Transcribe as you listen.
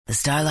the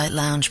Starlight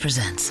Lounge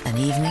presents An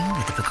Evening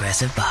with the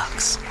Progressive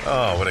Box.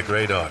 Oh, what a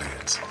great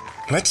audience.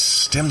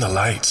 Let's dim the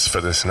lights for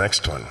this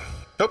next one.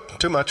 Oh,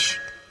 too much.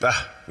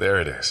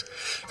 There it is.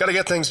 Gotta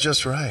get things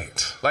just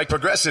right. Like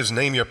Progressive's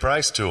Name Your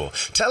Price tool.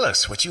 Tell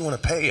us what you want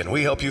to pay, and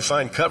we help you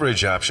find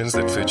coverage options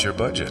that fit your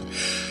budget.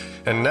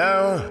 And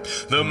now,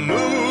 the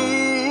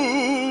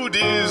mood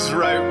is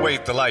right.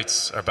 Wait, the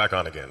lights are back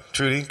on again.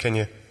 Trudy, can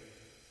you?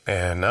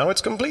 And now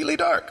it's completely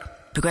dark.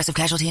 Progressive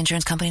Casualty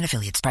Insurance Company and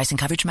Affiliates. Price and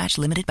coverage match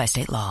limited by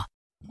state law.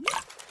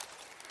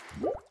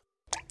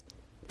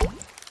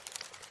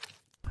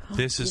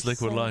 This is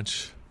Liquid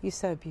Lunch. You're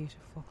so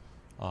beautiful.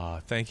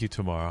 Thank you,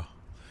 Tamara.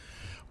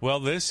 Well,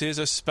 this is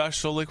a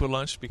special Liquid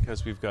Lunch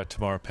because we've got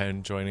Tamara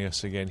Penn joining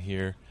us again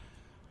here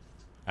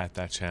at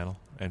that channel.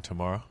 And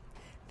Tamara?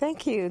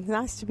 Thank you.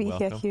 Nice to be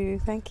Welcome. here, Hugh.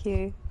 Thank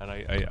you. And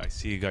I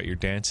see you got your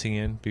dancing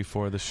in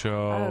before the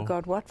show. Oh,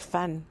 God, what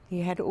fun.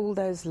 You had all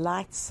those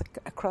lights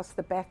across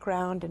the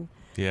background and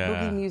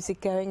boogie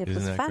music going. It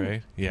Isn't was that fun.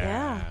 great?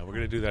 Yeah. We're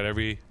going to do that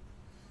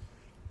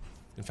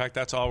in fact,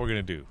 that's all we're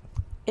going to do.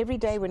 Every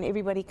day when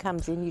everybody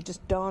comes in, you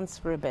just dance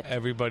for a bit.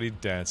 Everybody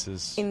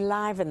dances.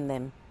 Enliven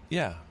them.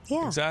 Yeah,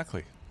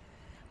 exactly.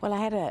 Well, I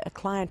had a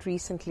client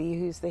recently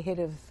who's the head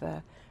of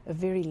a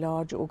very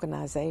large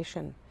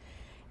organization.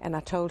 And I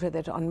told her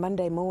that on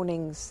Monday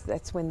mornings,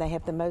 that's when they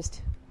have the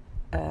most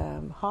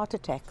heart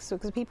attacks,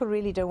 because people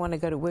really don't want to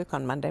go to work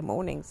on Monday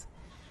mornings.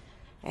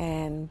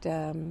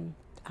 And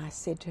I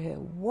said to her,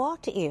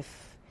 what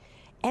if,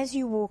 as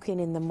you walk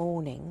in the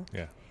morning,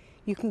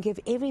 you can give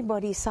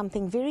everybody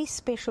something very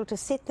special to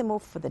set them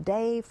off for the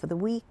day, for the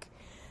week,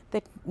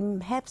 that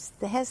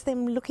has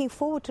them looking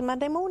forward to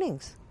Monday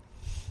mornings?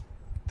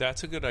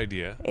 That's a good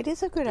idea. It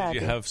is a good idea.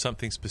 Did you have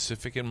something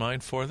specific in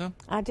mind for them?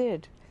 I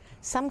did.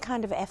 Some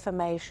kind of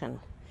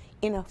affirmation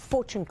in a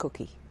fortune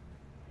cookie,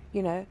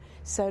 you know.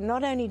 So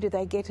not only do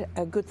they get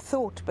a good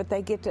thought, but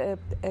they get a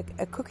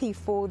cookie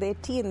for their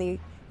tea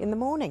in the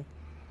morning,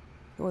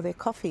 or their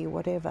coffee, or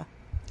whatever.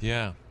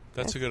 Yeah,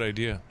 that's a good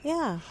idea.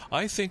 Yeah.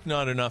 I think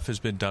not enough has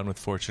been done with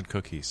fortune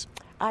cookies.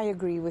 I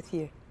agree with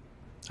you.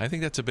 I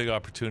think that's a big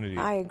opportunity.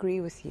 I agree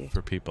with you.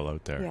 For people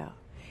out there. Yeah.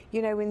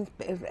 You know, when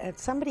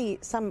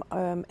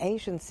some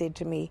Asian said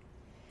to me,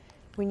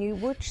 when you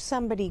wish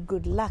somebody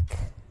good luck,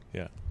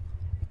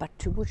 but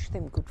to wish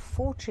them good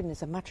fortune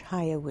is a much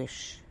higher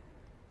wish.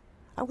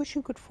 I wish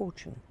you good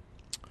fortune.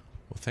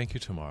 Well, thank you,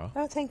 Tamara.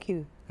 Oh, thank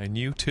you. And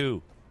you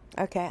too.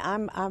 Okay,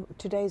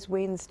 today's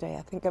Wednesday.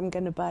 I think I'm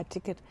going to buy a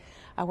ticket.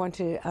 I want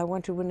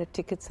to win a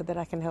ticket so that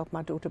I can help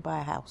my daughter buy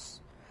a house.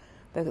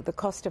 The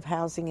cost of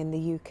housing in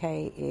the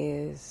UK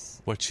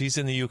is... What, she's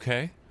in the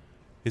UK?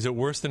 Is it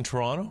worse than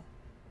Toronto?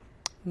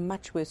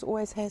 Much worse.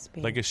 Always has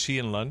been. Like, is she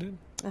in London?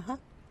 Uh-huh.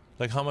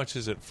 Like, how much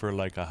is it for,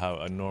 like,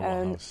 a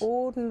normal house? An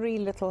ordinary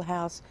little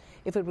house.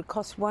 If it would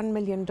cost $1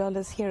 million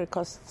here, it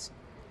costs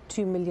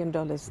 $2 million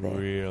there.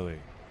 Really?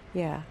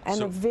 Yeah,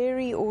 and a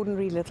very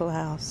ordinary little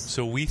house.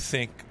 So we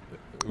think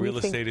real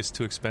estate is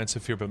too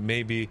expensive here, but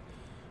maybe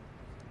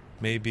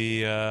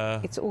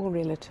it's all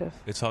relative.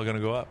 It's all going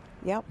to go up.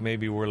 Yep.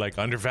 Maybe we're, like,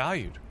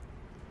 undervalued.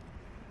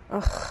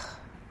 Ugh.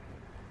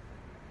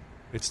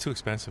 It's too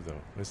expensive,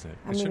 though, isn't it?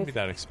 It shouldn't be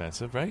that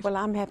expensive, right? Well,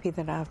 I'm happy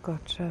that I've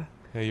got...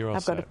 you're all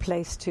I've set. got a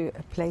place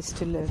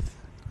to live.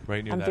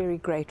 Right near I'm that. very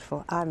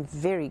grateful. I'm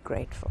very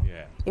grateful.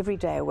 Yeah. Every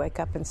day I wake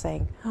up and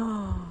saying,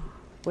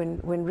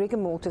 when rigor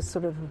mortis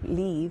sort of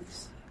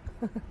leaves,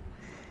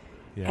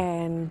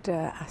 and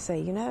I say,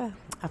 you know,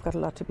 I've got a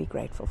lot to be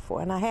grateful for,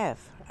 and I have.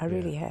 I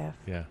really have.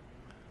 Yeah.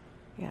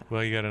 Yeah.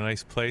 Well, you got a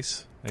nice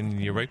place,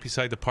 and you're right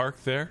beside the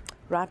park there.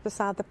 Right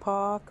beside the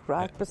park,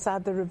 right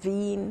beside the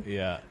ravine.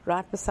 Yeah.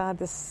 Right beside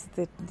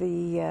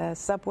the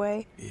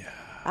subway. Yeah.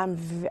 I'm,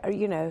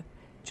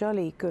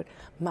 jolly good.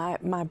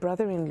 My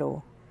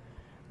brother-in-law,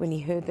 when he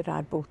heard that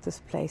I'd bought this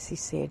place, he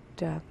said,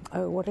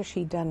 oh, what has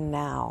she done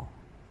now?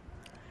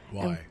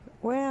 Why? And,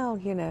 well,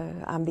 you know,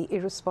 I'm the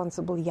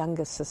irresponsible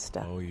younger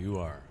sister. Oh, you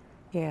are.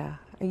 Yeah,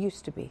 I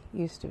used to be.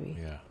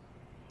 Yeah.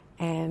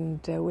 And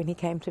when he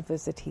came to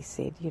visit, he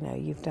said, you know,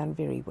 you've done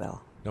very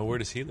well. Now, where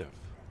does he live?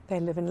 They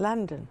live in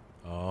London.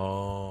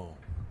 Oh.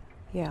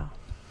 Yeah.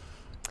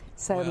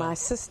 So my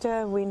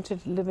sister went to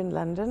live in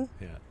London.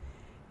 Yeah.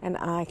 And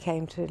I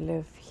came to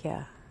live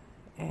here.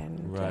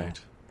 And, right.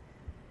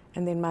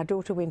 And then my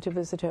daughter went to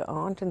visit her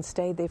aunt and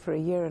stayed there for a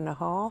year and a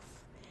half.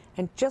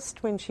 And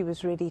just when she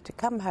was ready to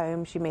come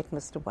home, she met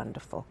Mr.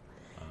 Wonderful.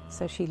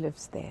 So she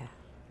lives there.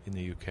 In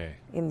the UK?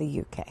 In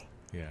the UK.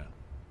 Yeah.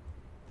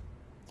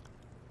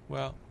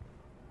 Well.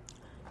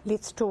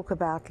 Let's talk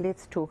about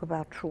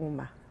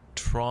trauma.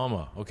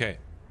 Trauma, okay.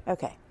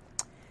 Okay.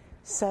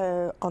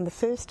 So on the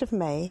 1st of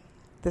May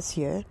this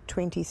year,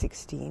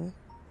 2016,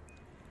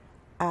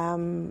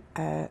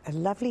 a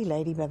lovely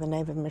lady by the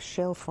name of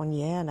Michelle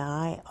Fournier and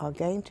I are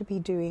going to be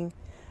doing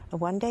a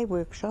one-day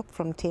workshop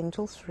from 10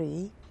 till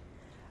 3,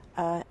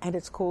 and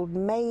it's called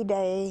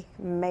Mayday,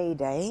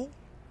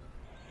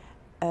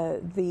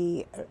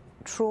 the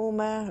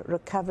Trauma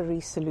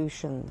Recovery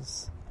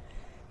Solutions,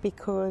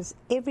 because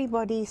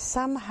everybody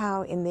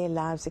somehow in their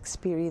lives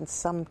experienced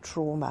some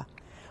trauma,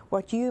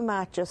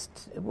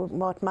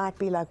 what might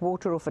be like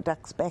water off a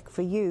duck's back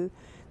for you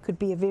could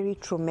be a very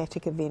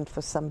traumatic event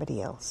for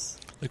somebody else.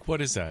 Like,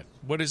 what is that?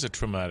 What is a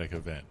traumatic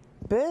event?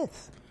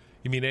 Birth.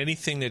 You mean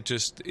anything that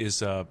just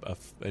is an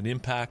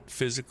impact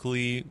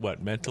physically,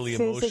 mentally,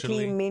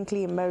 Physically, emotionally?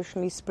 mentally,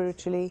 emotionally,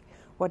 spiritually,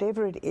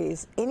 whatever it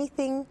is,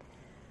 anything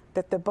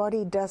that the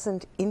body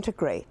doesn't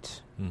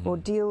integrate or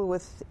deal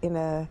with in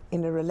a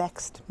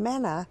relaxed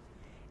manner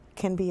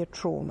can be a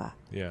trauma.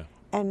 Yeah.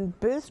 And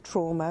birth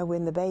trauma,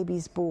 when the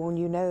baby's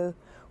born,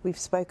 we've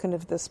spoken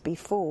of this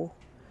before,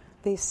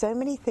 there's so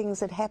many things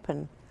that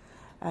happen.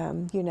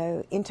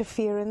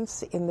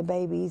 Interference in the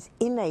baby's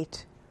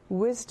innate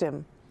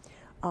wisdom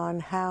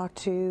on how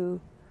to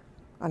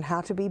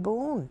be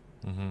born.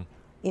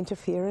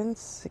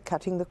 Interference,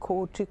 cutting the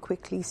cord too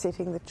quickly,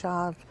 setting the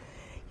child,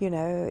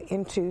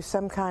 into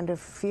some kind of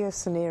fear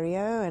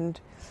scenario, and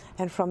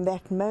from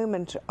that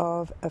moment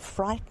of a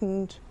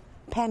frightened,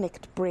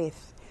 panicked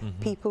breath,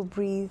 people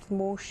breathe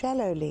more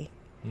shallowly.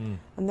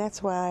 And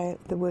that's why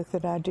the work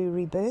that I do,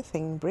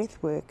 rebirthing, breath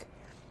work,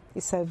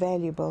 is so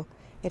valuable.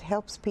 It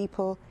helps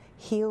people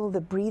heal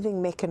the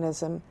breathing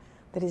mechanism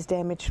that is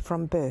damaged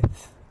from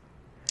birth.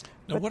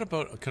 Now, what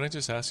about, can I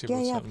just ask you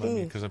about something?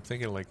 Please. Because I'm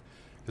thinking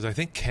because I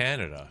think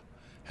Canada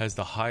has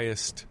the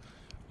highest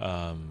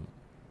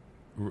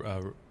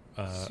Suicide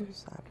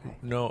rate.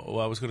 No, well,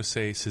 I was going to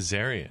say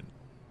cesarean.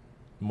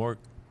 More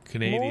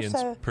Canadians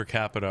per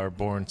capita are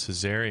born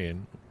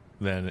cesarean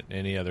than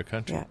any other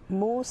country. Yeah,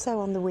 more so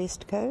on the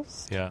West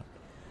Coast. Yeah.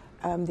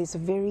 There's a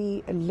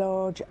very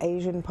large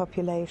Asian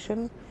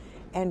population,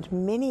 and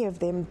many of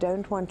them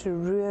don't want to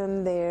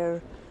ruin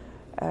their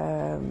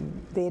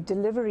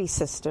delivery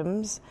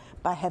systems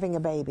by having a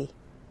baby.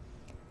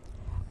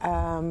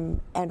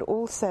 And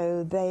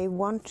also they're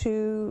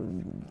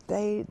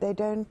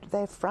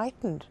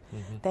frightened.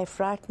 They're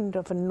frightened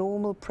of a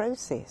normal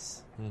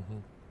process.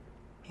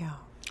 Yeah.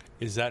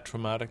 Is that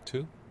traumatic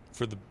too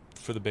for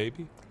the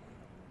baby?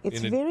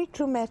 It's very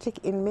traumatic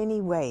in many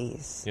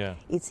ways. Yeah.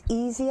 It's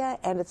easier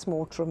and it's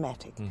more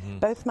traumatic.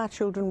 Both my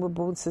children were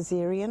born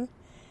cesarean,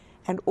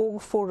 and all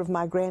 4 of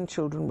my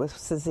grandchildren were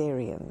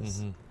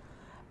cesareans.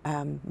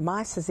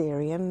 My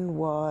cesarean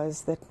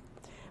was that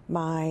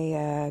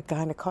my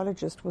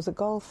gynecologist was a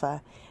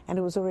golfer, and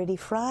it was already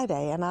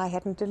Friday, and I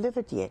hadn't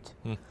delivered yet.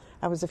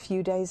 I was a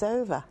few days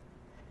over.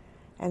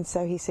 And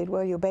so he said,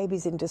 well, your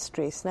baby's in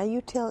distress. Now,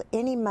 you tell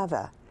any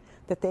mother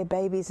that their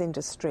baby's in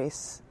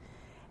distress,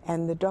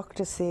 and the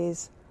doctor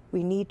says,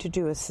 we need to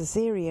do a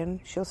cesarean,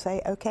 she'll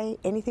say, okay,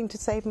 anything to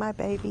save my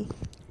baby.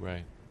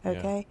 Right.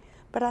 Okay? Yeah.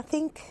 But I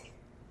think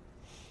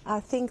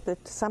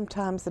that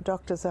sometimes the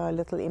doctors are a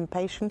little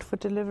impatient for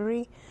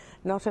delivery,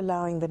 not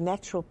allowing the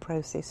natural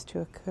process to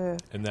occur.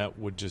 And that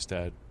would just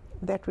add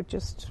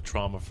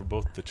trauma for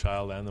both the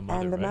child and the mother,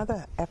 and the right?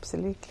 mother,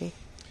 absolutely.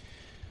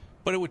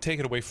 But it would take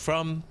it away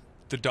from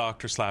the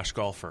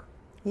doctor/golfer.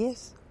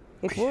 Yes,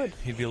 it would.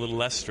 He'd be a little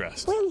less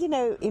stressed. Well,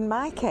 in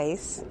my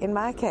case,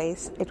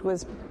 it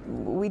was,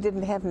 we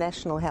didn't have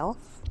national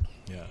health.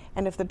 Yeah.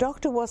 And if the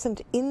doctor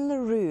wasn't in the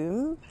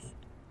room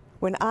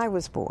when I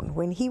was born,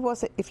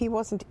 if he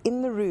wasn't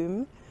in the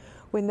room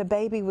when the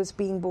baby was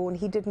being born,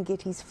 he didn't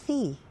get his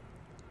fee.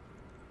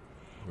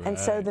 Right. And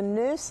so the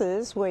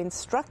nurses were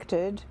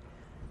instructed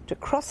to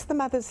cross the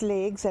mother's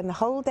legs and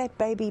hold that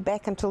baby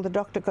back until the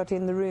doctor got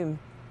in the room.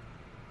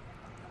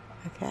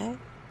 Okay?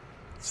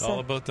 It's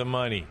all about the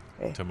money,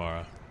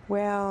 Tamara.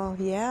 Well,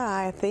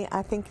 yeah,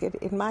 I think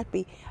it might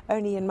be.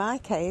 Only in my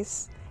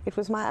case, it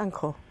was my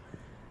uncle,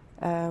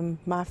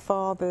 my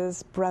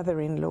father's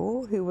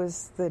brother-in-law, who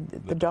was the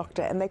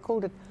doctor, and they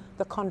called it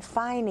the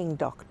confining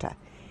doctor.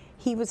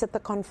 He was at the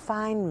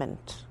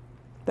confinement.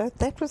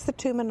 That was the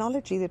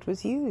terminology that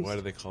was used. Why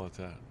do they call it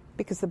that?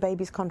 Because the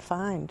baby's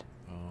confined.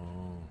 Oh.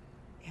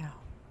 Yeah.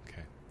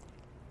 Okay.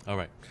 All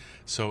right.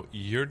 So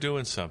you're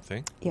doing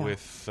something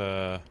with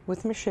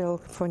Michelle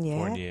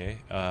Fournier.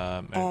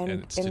 And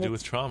it's to do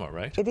with trauma,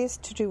 right? It is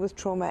to do with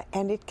trauma,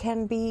 and it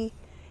can be,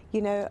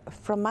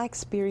 from my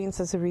experience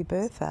as a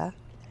rebirther,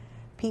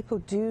 people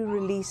do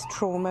release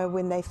trauma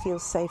when they feel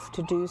safe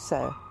to do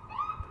so.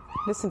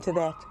 Listen to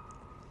that.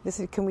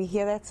 Listen, can we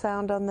hear that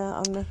sound on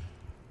the?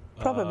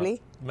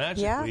 Probably.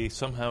 Magically,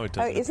 somehow it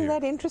doesn't. Oh, isn't appear.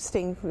 that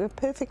interesting?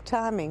 Perfect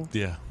timing.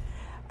 Yeah.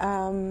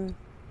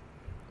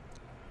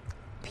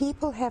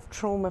 People have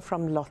trauma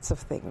from lots of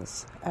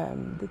things.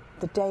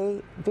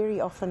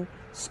 Very often,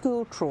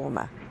 school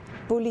trauma,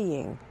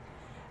 bullying,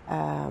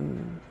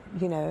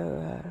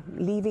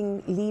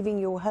 leaving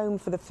your home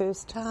for the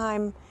first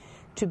time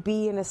to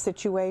be in a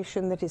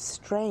situation that is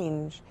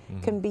strange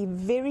can be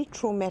very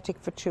traumatic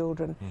for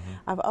children.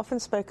 I've often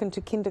spoken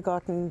to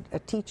kindergarten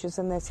teachers,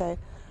 and they say,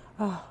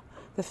 oh,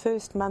 the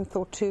first month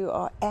or 2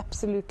 are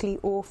absolutely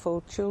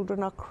awful.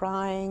 Children are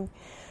crying.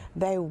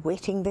 They're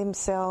wetting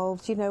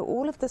themselves.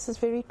 All of this is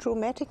very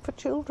traumatic for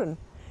children,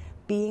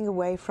 being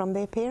away from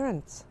their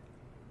parents.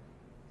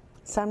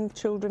 Some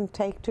children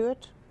take to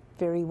it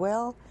very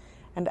well,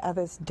 and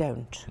others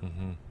don't.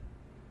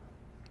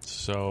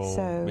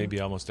 So maybe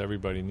almost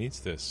everybody needs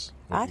this.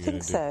 I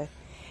think so.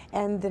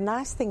 And the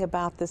nice thing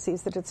about this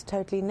is that it's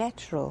totally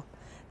natural.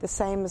 The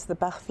same as the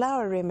Bach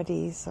flower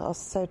remedies are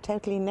so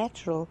totally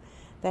natural.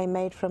 They're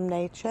made from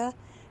nature,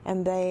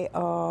 and they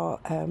are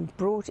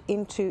brought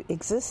into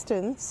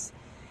existence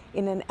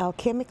in an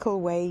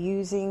alchemical way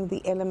using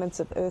the elements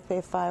of earth,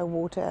 air, fire,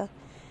 water,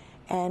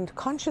 and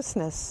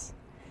consciousness.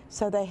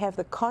 So they have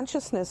the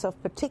consciousness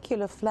of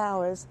particular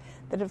flowers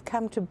that have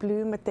come to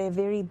bloom at their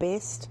very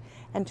best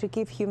and to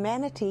give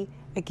humanity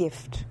a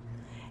gift.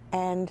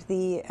 And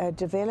the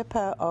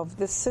developer of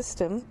this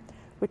system,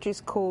 which is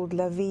called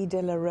La Vie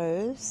de la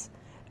Rose,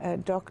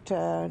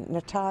 Dr.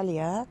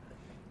 Natalia,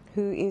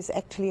 who is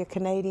actually a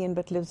Canadian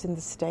but lives in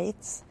the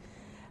States,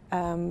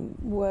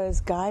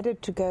 was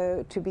guided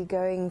to be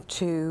going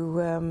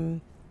to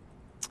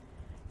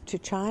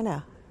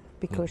China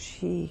because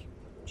she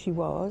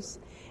was,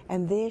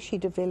 and there she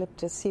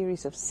developed a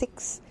series of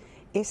 6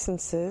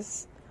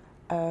 essences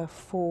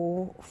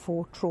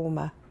for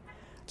trauma.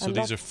 So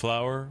these are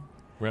flower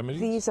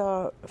remedies? These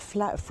are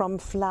from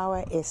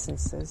flower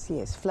essences,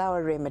 yes,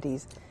 flower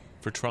remedies.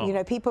 For trauma. You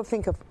know, people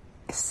think of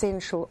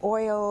essential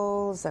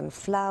oils and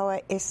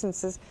flower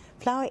essences.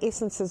 Flower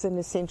essences and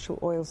essential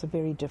oils are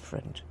very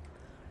different.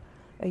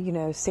 You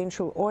know,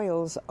 essential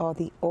oils are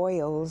the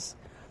oils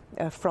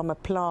from a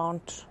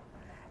plant,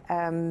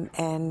 and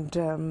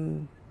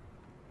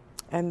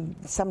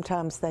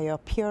sometimes they are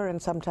pure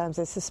and sometimes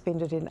they're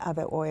suspended in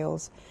other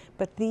oils.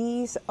 But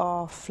these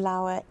are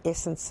flower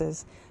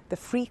essences, the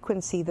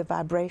frequency, the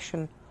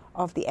vibration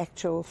of the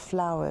actual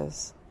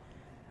flowers.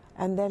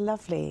 And they're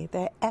lovely.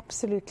 They're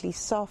absolutely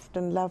soft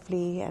and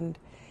lovely, and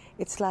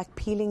it's like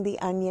peeling the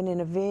onion in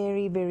a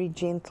very, very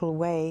gentle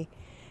way.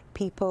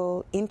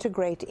 People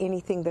integrate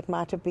anything that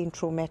might have been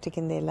traumatic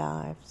in their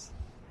lives.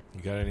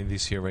 You got any of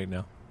these here right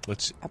now?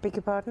 I beg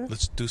your pardon?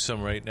 Let's do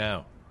some right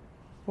now.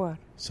 What?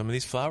 Some of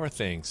these flower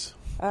things.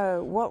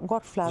 Oh,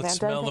 what flower? Let's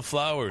smell the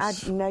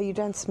flowers. No, you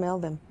don't smell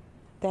them.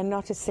 They're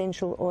not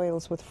essential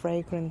oils with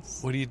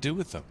fragrance. What do you do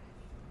with them?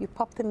 You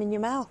pop them in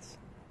your mouth.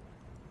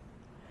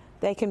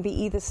 They can be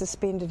either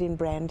suspended in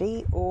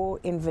brandy or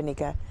in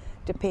vinegar,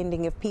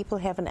 depending. If people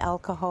have an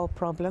alcohol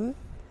problem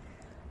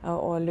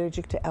or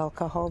allergic to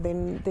alcohol,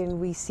 then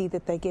we see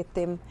that they get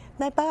them.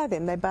 They buy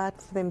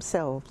it for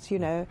themselves, you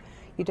know.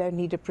 You don't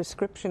need a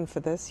prescription for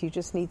this. You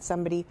just need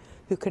somebody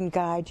who can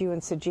guide you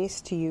and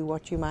suggest to you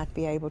what you might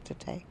be able to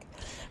take.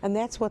 And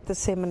that's what the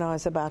seminar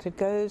is about. It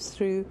goes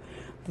through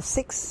the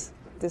six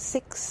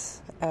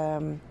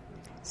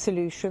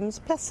solutions,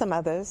 plus some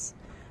others,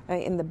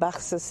 in the Bach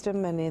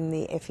system and in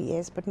the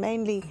FES, but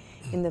mainly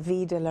in the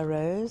Vie de la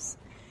Rose.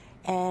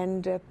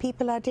 And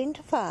people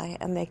identify,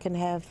 and they can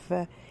have,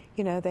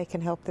 they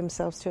can help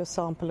themselves to a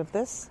sample of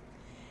this.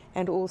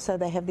 And also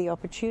they have the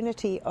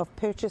opportunity of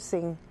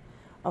purchasing,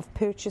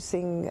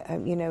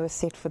 a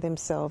set for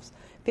themselves.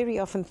 Very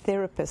often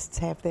therapists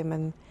have them,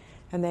 and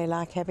they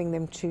like having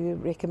them to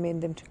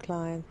recommend them to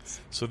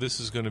clients. So this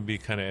is going to be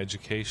kind of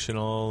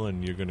educational,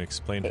 and you're going to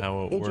explain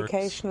how it works?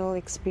 Educational,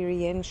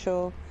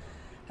 experiential.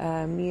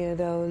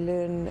 They'll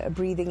learn a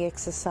breathing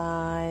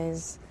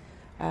exercise.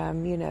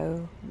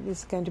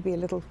 There's going to be a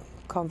little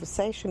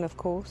conversation, of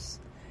course.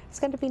 It's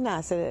going to be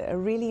nice, a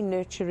really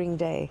nurturing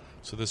day.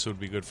 So this would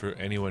be good for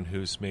anyone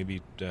who's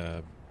maybe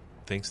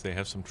thinks they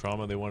have some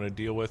trauma they want to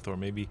deal with, or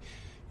maybe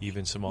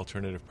even some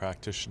alternative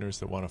practitioners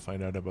that want to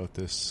find out about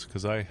this,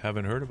 because I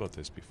haven't heard about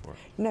this before.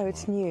 No,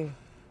 it's new.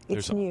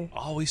 There's new.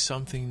 Always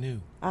something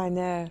new. I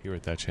know. Here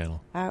at that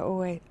channel.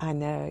 I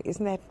know.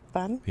 Isn't that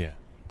fun? Yeah.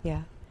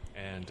 Yeah.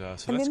 And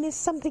then there's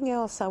something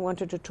else I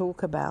wanted to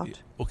talk about.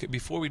 Okay,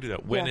 before we do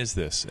that, when is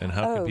this, and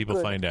how can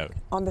people find out?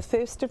 On the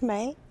 1st of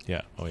May.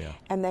 Yeah, oh yeah.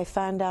 And they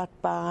find out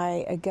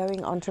by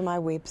going onto my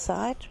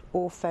website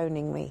or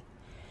phoning me.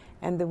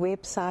 And the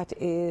website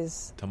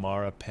is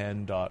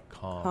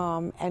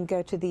tamarapenn.com. And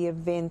go to the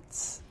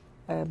events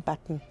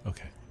button.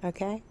 Okay.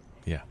 Okay?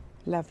 Yeah.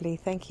 Lovely,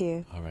 thank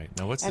you. All right.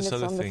 Now, what's this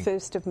other thing? And it's on the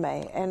 1st of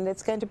May, and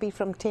it's going to be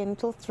from 10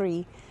 till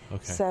 3.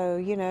 Okay. So,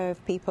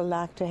 if people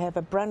like to have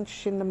a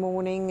brunch in the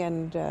morning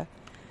and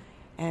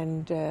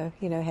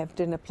have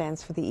dinner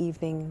plans for the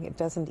evening, it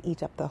doesn't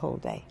eat up the whole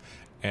day.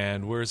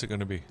 And where is it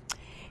going to be?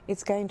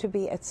 It's going to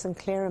be at St.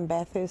 Clair and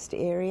Bathurst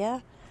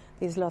area.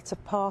 There's lots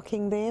of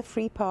parking there,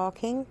 free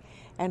parking,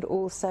 and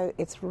also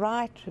it's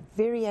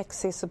very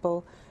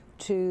accessible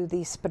to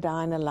the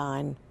Spadina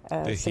line,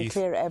 St.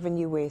 Clair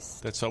Avenue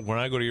West. That's when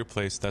I go to your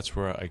place. That's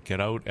where I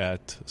get out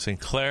at St.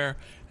 Clair,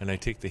 and I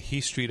take the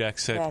Heath Street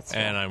exit,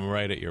 and I'm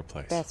right at your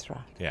place. That's right.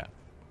 Yeah.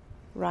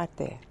 Right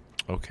there.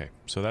 Okay,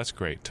 so that's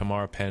great.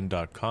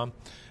 tamarapenn.com.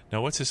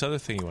 Now, what's this other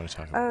thing you want to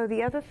talk about? Oh,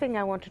 the other thing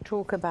I want to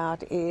talk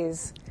about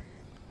is,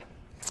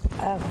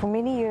 for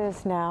many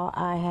years now,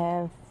 I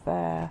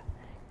have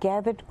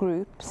gathered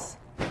groups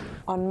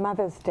on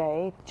Mother's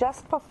Day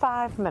just for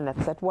 5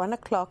 minutes at 1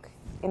 o'clock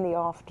in the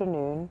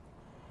afternoon,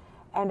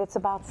 and it's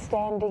about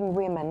standing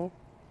women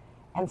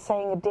and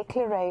saying a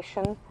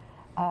declaration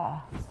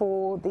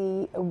for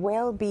the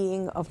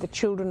well-being of the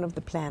children of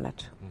the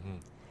planet. Mm-hmm.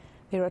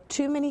 There are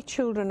too many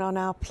children on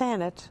our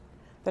planet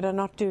that are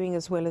not doing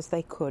as well as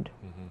they could.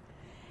 Mm-hmm.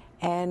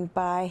 And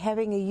by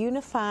having a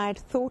unified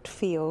thought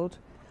field,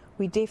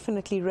 we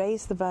definitely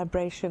raise the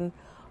vibration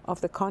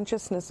of the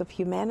consciousness of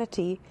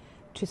humanity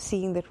to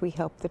seeing that we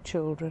help the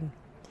children.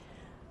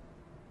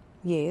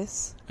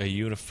 Yes. A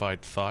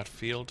unified thought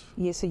field?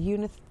 Yes, a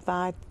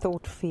unified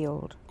thought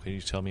field. Can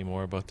you tell me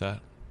more about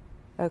that?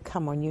 Oh,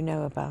 come on, you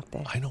know about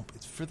that. I know, but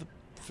it's for the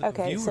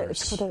Okay, viewers.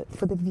 so it's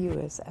for the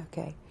viewers.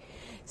 Okay.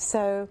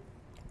 So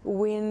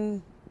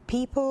when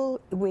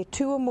where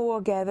two or more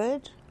are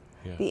gathered,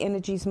 Yeah. the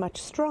energy is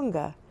much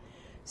stronger.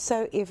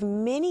 So if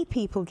many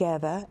people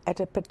gather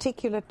at a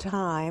particular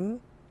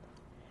time,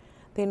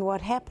 then what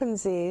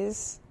happens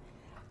is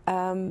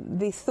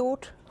the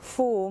thought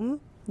form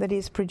that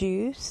is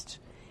produced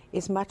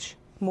is much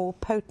more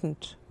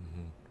potent.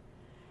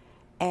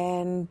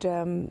 And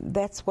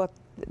that's what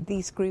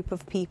these group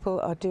of people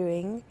are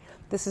doing.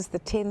 This is the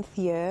 10th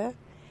year,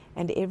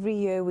 and every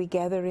year we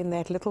gather in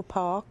that little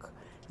park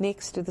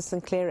next to the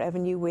St. Clair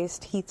Avenue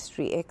West Heath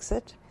Street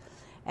exit,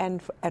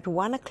 and at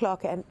 1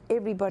 o'clock, and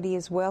everybody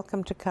is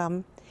welcome to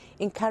come,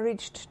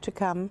 encouraged to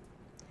come,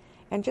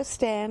 and just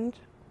stand,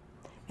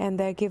 and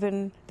they're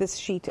given this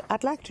sheet.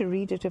 I'd like to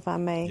read it if I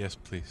may. Yes,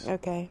 please.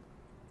 Okay.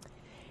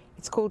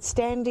 It's called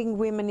Standing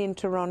Women in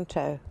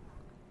Toronto.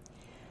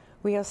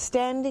 We are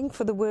standing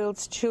for the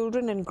world's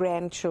children and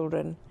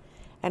grandchildren,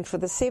 and for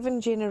the 7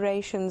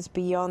 generations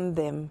beyond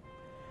them.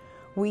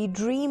 We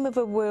dream of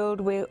a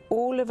world where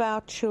all of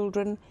our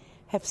children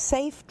have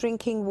safe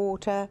drinking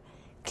water,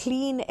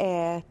 clean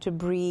air to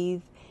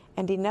breathe,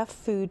 and enough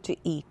food to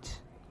eat.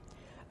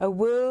 A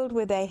world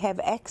where they have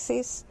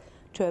access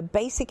to a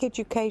basic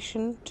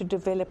education to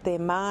develop their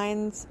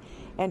minds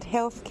and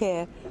health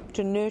care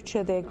to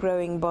nurture their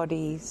growing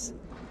bodies.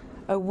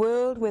 A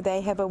world where they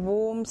have a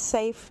warm,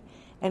 safe,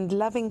 and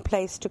loving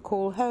place to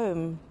call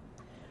home.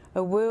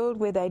 A world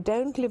where they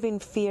don't live in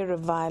fear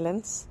of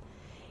violence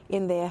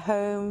in their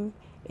home,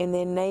 in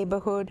their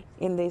neighborhood,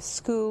 in their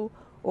school,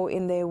 or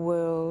in their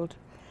world.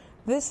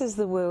 This is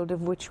the world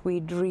of which we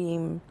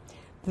dream.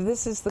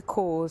 This is the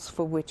cause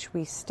for which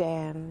we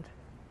stand.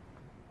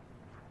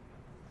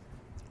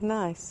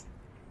 Nice.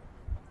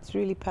 It's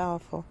really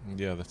powerful.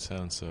 Yeah, that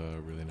sounds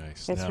really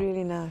nice. It's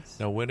really nice.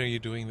 Now, when are you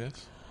doing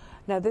this?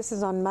 Now, this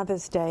is on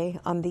Mother's Day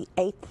on the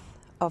 8th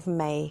of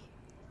May.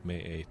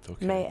 May 8th,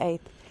 okay. May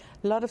 8th.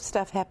 A lot of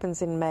stuff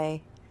happens in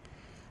May.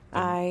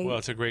 Well,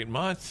 it's a great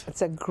month.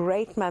 It's a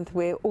great month.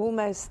 We're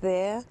almost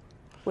there.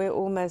 We're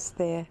almost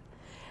there.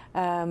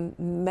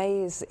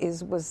 May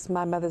was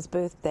my mother's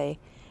birthday,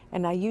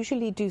 and I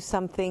usually do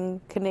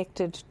something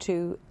connected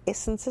to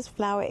essences,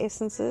 flower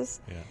essences,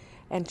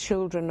 and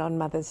children on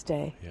Mother's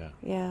Day.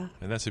 Yeah.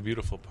 And that's a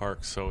beautiful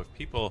park. So if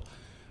people,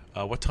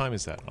 what time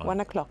is that?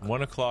 1 o'clock.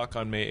 1 o'clock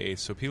on May 8th.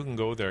 So people can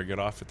go there, get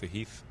off at the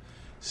Heath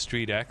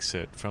Street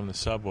exit from the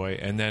subway,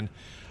 and then.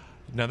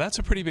 Now that's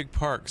a pretty big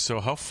park. So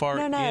how far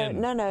in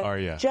are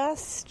you?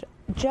 Just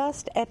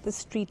at the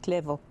street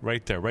level.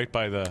 Right there, right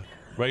by the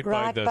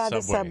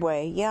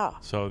subway. Yeah.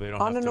 So they don't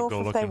on have and to off go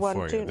if looking they want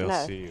for to. you.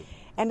 They'll see you.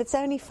 And it's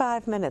only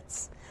 5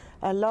 minutes.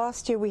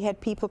 Last year we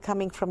had people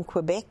coming from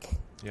Quebec.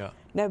 Yeah.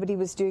 Nobody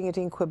was doing it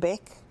in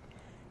Quebec,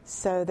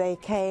 so they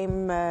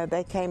came.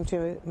 They came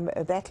to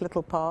that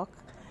little park,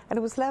 and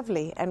it was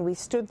lovely. And we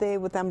stood there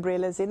with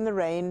umbrellas in the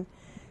rain,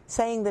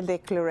 saying the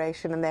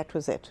declaration, and that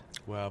was it.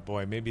 Well,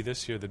 boy, maybe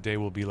this year the day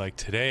will be like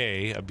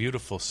today, a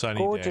beautiful sunny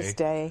gorgeous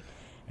day.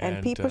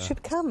 And people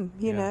should come,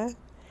 you know,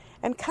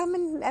 and come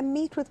and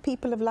meet with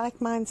people of like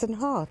minds and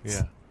hearts.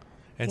 Yeah,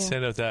 and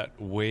send out that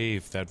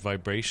wave, that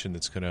vibration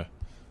that's going to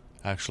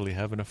actually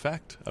have an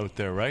effect out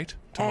there, right?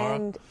 Tomorrow?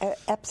 And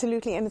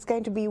absolutely, and it's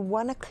going to be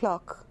 1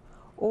 o'clock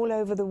all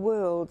over the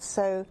world.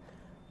 So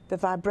the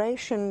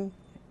vibration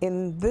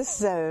in this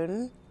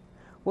zone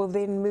will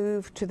then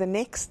move to the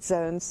next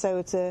zone. So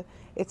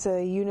it's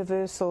a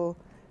universal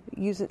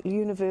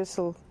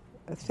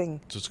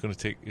thing. So it's going to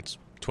take, it's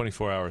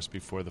 24 hours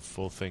before the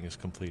full thing is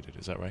completed.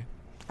 Is that right?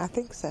 I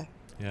think so.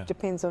 Yeah.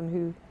 Depends on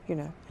who, you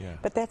know. Yeah.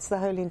 But that's the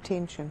whole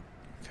intention,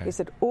 Okay. is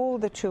that all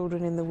the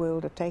children in the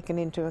world are taken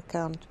into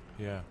account.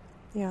 Yeah.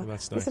 Yeah. Well,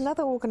 that's There's nice.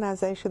 another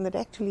organization that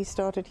actually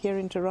started here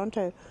in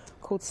Toronto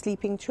called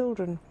Sleeping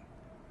Children.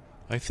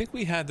 I think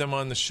we had them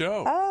on the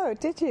show. Oh,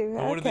 did you?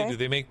 Well, what do they do?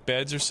 They make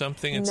beds or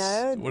something?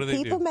 No, what do they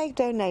people do? make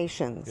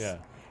donations. Yeah.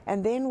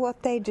 And then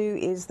what they do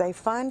is they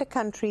find a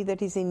country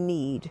that is in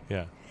need.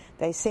 Yeah.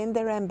 They send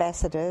their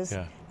ambassadors,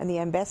 Yeah. and the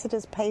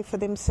ambassadors pay for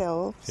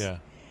themselves. Yeah.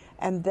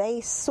 And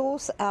they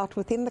source out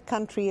within the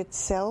country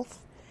itself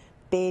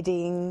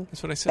bedding,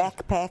 That's what I said.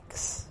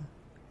 backpacks.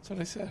 That's what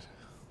I said.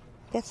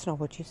 That's not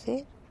what you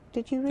said.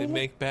 Did you really? They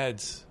make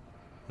beds.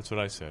 That's what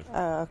I said.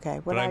 Oh, okay.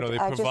 Well, but I know they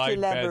just provide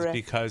beds elaborate.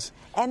 because...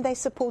 And they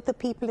support the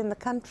people in the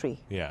country.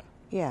 Yeah.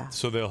 Yeah.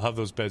 So they'll have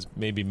those beds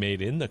maybe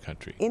made in the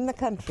country. In the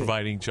country.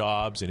 Providing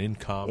jobs and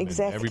income.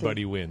 Exactly. And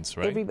everybody wins,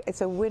 right?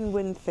 It's a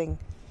win-win thing.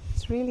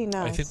 It's really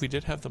nice. I think we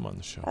did have them on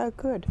the show. Oh,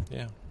 good.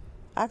 Yeah.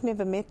 I've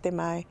never met them.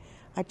 I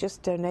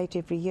just donate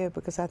every year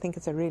because I think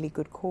it's a really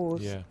good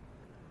cause. Yeah.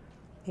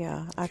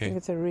 Yeah, I Okay. think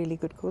it's a really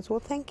good cause. Well,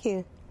 thank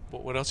you.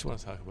 What else you want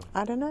to talk about?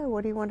 I don't know.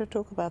 What do you want to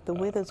talk about? The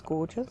weather's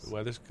gorgeous. The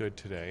weather's good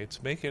today.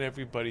 It's making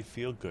everybody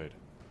feel good.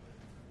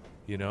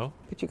 You know?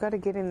 But you got to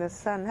get in the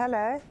sun.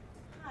 Hello.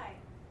 Hi.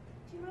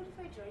 Do you mind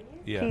if I join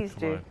you? Yeah, Please come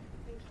do. on.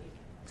 Thank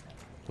you.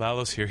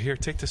 Lalo's here. Here,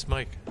 take this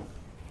mic.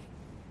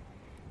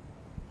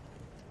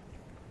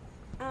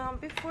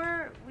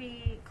 Before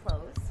we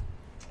close,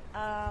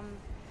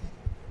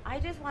 I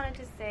just wanted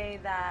to say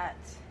that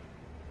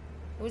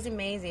it was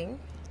amazing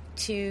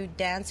to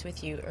dance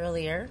with you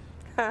earlier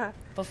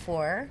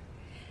before.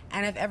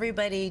 And if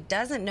everybody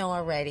doesn't know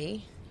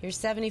already, you're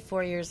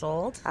 74 years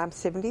old. I'm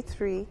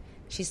 73.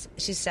 She's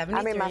 73.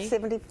 I'm in my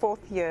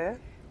 74th year.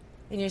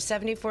 In your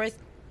 74th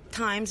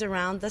times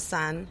around the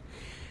sun.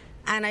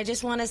 And I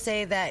just want to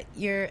say that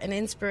you're an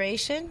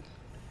inspiration,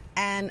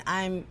 and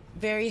I'm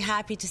very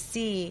happy to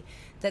see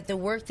that the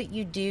work that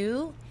you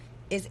do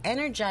is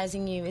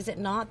energizing you, is it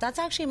not? That's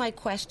actually my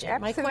question.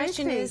 Absolutely. My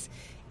question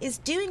is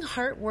doing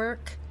heart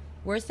work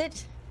worth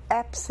it?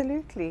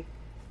 Absolutely.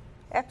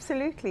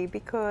 Absolutely,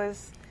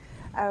 because,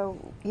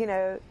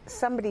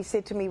 somebody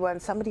said to me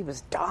once, somebody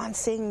was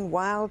dancing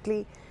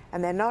wildly,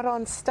 and they're not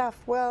on stuff.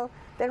 Well,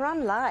 they're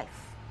on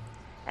life.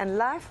 And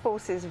life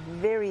force is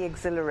very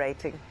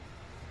exhilarating.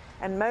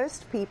 And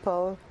most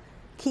people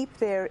keep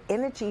their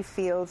energy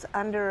fields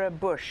under a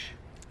bush.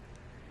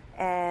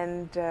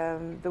 And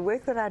the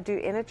work that I do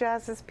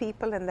energizes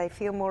people, and they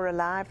feel more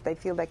alive. They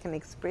feel they can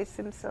express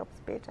themselves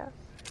better.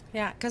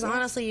 Yeah, because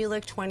honestly, you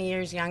look 20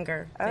 years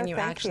younger than you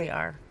thank actually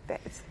are.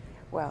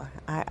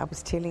 I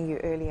was telling you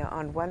earlier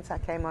on, once I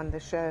came on the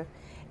show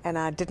and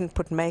I didn't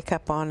put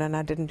makeup on and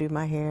I didn't do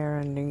my hair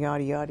and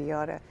yada, yada,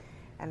 yada.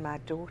 And my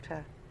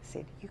daughter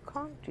said, "You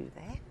can't do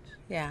that."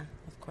 Yeah,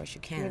 of course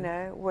you can.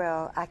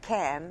 Well, I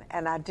can,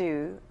 and I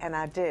do, and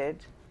I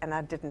did, and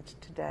I didn't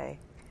today.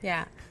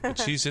 Yeah. But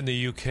she's in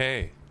the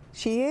UK,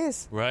 She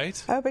is.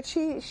 right? Oh, but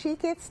she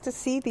gets to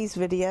see these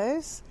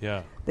videos,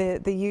 Yeah. the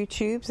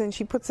YouTubes, and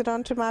she puts it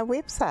onto my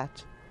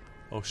website.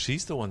 Oh,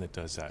 she's the one that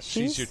does that.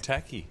 She's your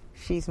techie.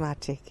 She's my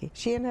techie.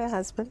 She and her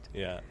husband.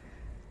 Yeah.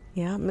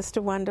 Yeah,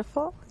 Mr.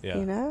 Wonderful. Yeah.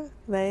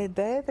 They're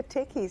the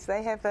techies.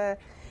 They have a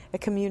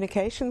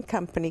communication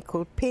company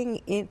called Pen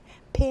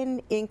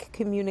Inc.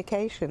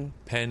 Communication.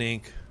 Pen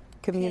Inc.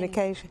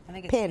 Communication. I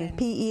think it's Pen. Pen.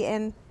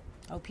 P-E-N.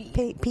 Oh,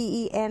 P.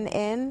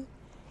 P-E-N-N.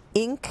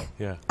 Inc.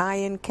 Yeah.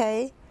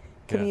 I-N-K.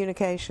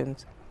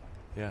 Communications.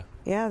 Yeah.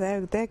 Yeah,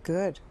 they're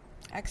good.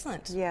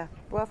 Excellent. Yeah.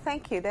 Well,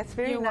 thank you. That's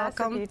very You're nice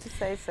welcome. of you to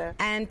say so.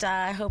 And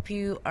I hope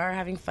you are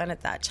having fun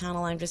at that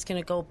channel. I'm just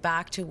going to go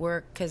back to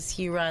work because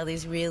Hugh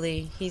Riley's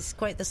he's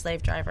quite the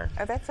slave driver.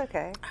 Oh, that's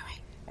okay. All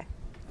right.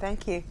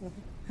 Thank you.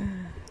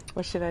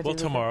 What should I do? Well,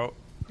 with it? tomorrow.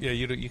 Yeah,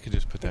 you can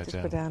just put that just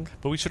down. put down.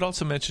 But we should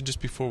also mention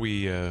just before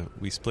we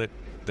split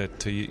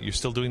that you're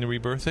still doing the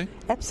rebirthing,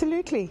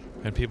 Absolutely.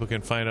 and people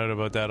can find out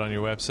about that on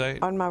your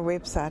website. On my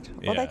website.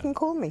 Or they Yeah. can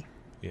call me.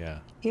 Yeah.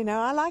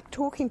 I like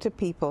talking to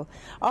people.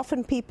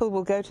 Often people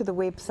will go to the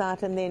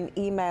website and then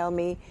email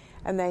me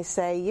and they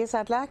say, "Yes,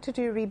 I'd like to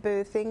do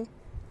rebirthing.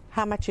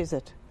 How much is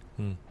it?"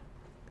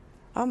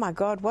 Oh my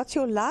God, what's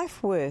your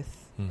life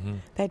worth? Mm-hmm.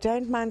 They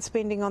don't mind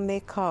spending on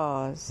their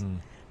cars.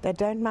 They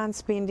don't mind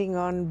spending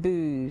on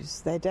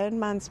booze. They don't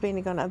mind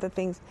spending on other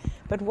things.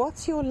 But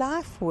what's your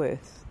life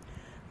worth?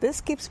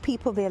 This gives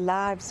people their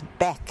lives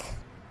back.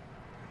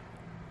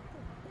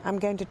 I'm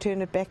going to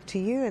turn it back to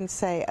you and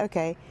say,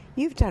 okay,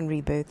 you've done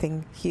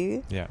rebirthing,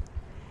 Hugh. Yeah.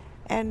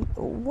 And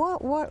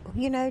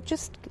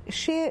just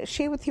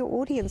share with your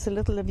audience a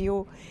little of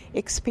your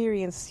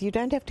experience. You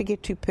don't have to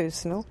get too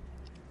personal.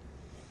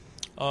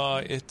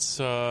 It's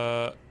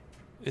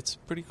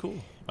pretty cool.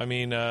 I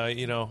mean, I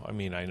know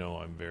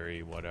I'm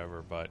very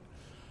whatever, but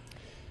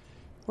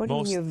What do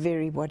you mean you're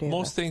very whatever?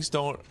 most things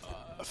don't.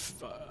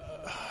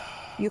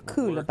 You're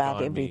cool work about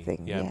on me.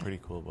 everything. Yeah, I'm pretty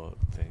cool about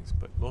things,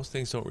 but most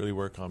things don't really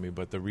work on me.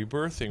 But the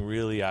rebirthing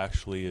really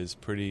actually is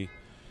pretty.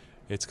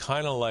 It's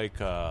kind of like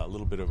a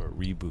little bit of a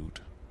reboot.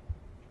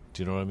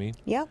 Do you know what I mean?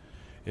 Yeah.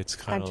 It's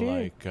kind of do.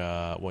 like,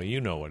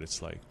 you know what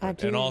it's like. I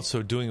do. And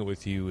also doing it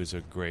with you is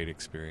a great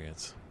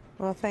experience.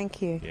 Well,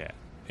 thank you. Yeah.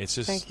 It's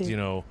just, Thank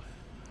you.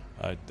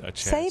 A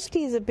chance.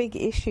 Safety is a big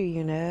issue,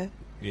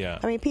 Yeah.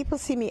 I mean, people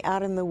see me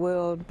out in the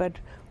world, but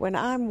when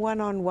I'm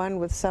one-on-one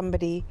with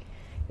somebody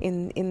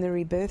in the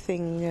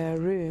rebirthing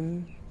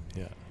room,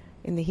 Yeah.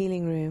 in the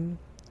healing room,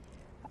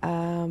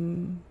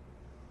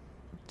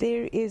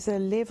 there is a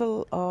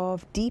level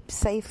of deep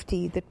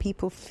safety that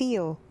people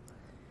feel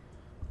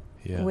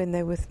Yeah. when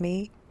they're with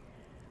me.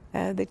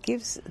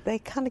 They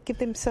kind of give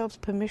themselves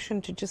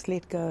permission to just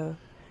let go,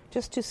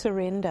 just to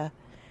surrender.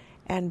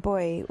 And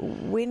boy,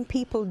 when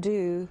people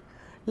do,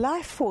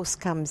 life force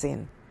comes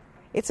in.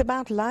 It's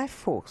about life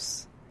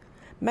force.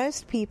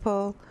 Most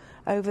people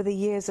over the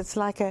years, it's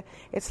like a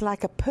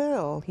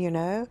pearl,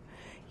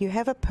 You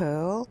have a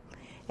pearl,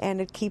 and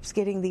it keeps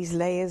getting these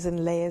layers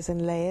and layers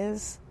and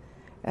layers.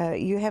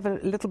 You have a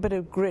little bit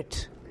of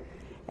grit,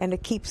 and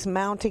it keeps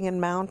mounting and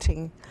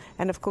mounting.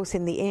 And of course,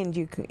 in the end,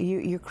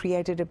 you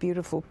created a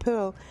beautiful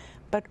pearl.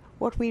 But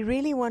what we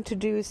really want to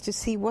do is to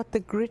see what the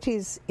grit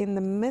is in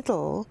the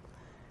middle,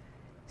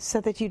 so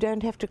that you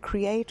don't have to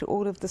create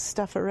all of the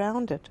stuff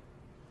around it.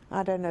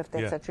 I don't know if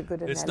that's Yeah. such a good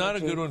analogy. It's not a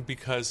good one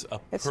because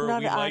It's we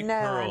not. like I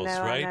know, pearls, I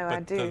know, right? I know, but I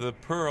do. The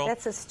pearl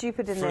That's a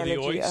stupid for analogy.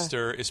 the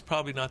oyster is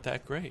probably not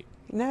that great.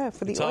 No,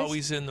 for the It's oyster.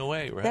 always in the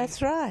way, right?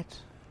 That's right.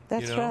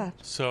 That's You know? right.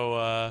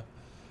 So,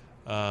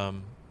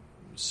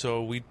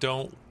 so we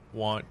don't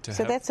want to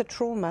So have... that's a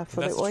trauma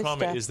for that's the oyster.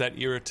 trauma, is that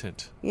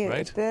irritant, Yeah,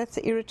 right? that's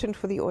irritant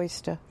for the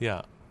oyster.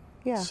 Yeah.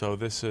 Yeah. So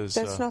this is...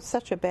 That's not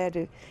such a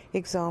bad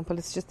example.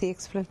 It's just the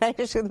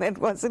explanation that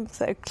wasn't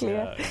so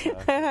clear.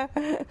 Yeah,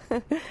 exactly.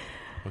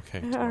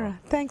 Okay. All Tamara. right.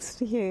 Thanks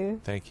to you.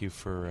 Thank you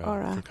for All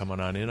right. coming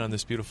on in on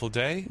this beautiful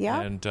day.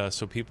 Yeah. And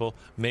so people,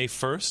 May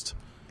 1st...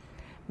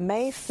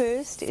 May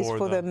 1st is For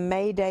for the- the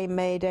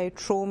Mayday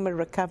Trauma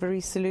Recovery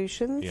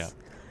Solutions. Yeah.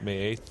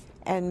 May 8th.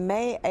 And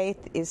May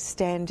 8th is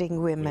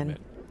Standing Women.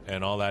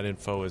 And all that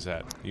info is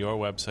at your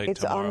website.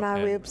 It's on Tamara my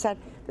Penn. website.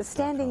 The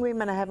Standing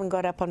Women I haven't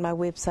got up on my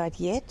website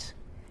yet.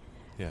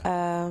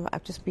 Yeah.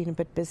 I've just been a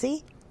bit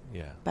busy,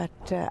 Yeah. but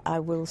I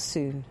will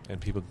soon. And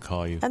people can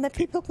call you. And that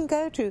people can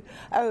go to.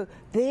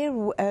 Their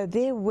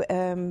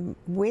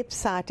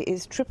website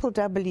is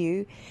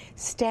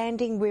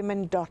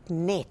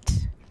www.standingwomen.net.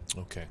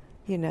 Okay.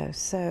 You know,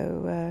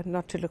 so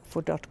not to look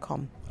for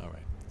 .com. All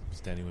right.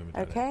 Standing Women.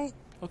 Okay.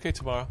 Okay,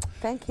 tomorrow.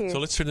 Thank you. So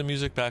let's turn the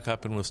music back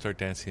up and we'll start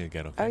dancing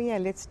again, okay? Oh, yeah,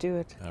 let's do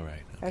it. All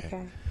right.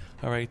 Okay.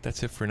 All right,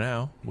 that's it for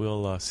now.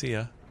 We'll see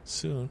you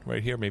soon,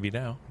 right here, maybe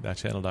now,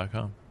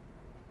 thatchannel.com.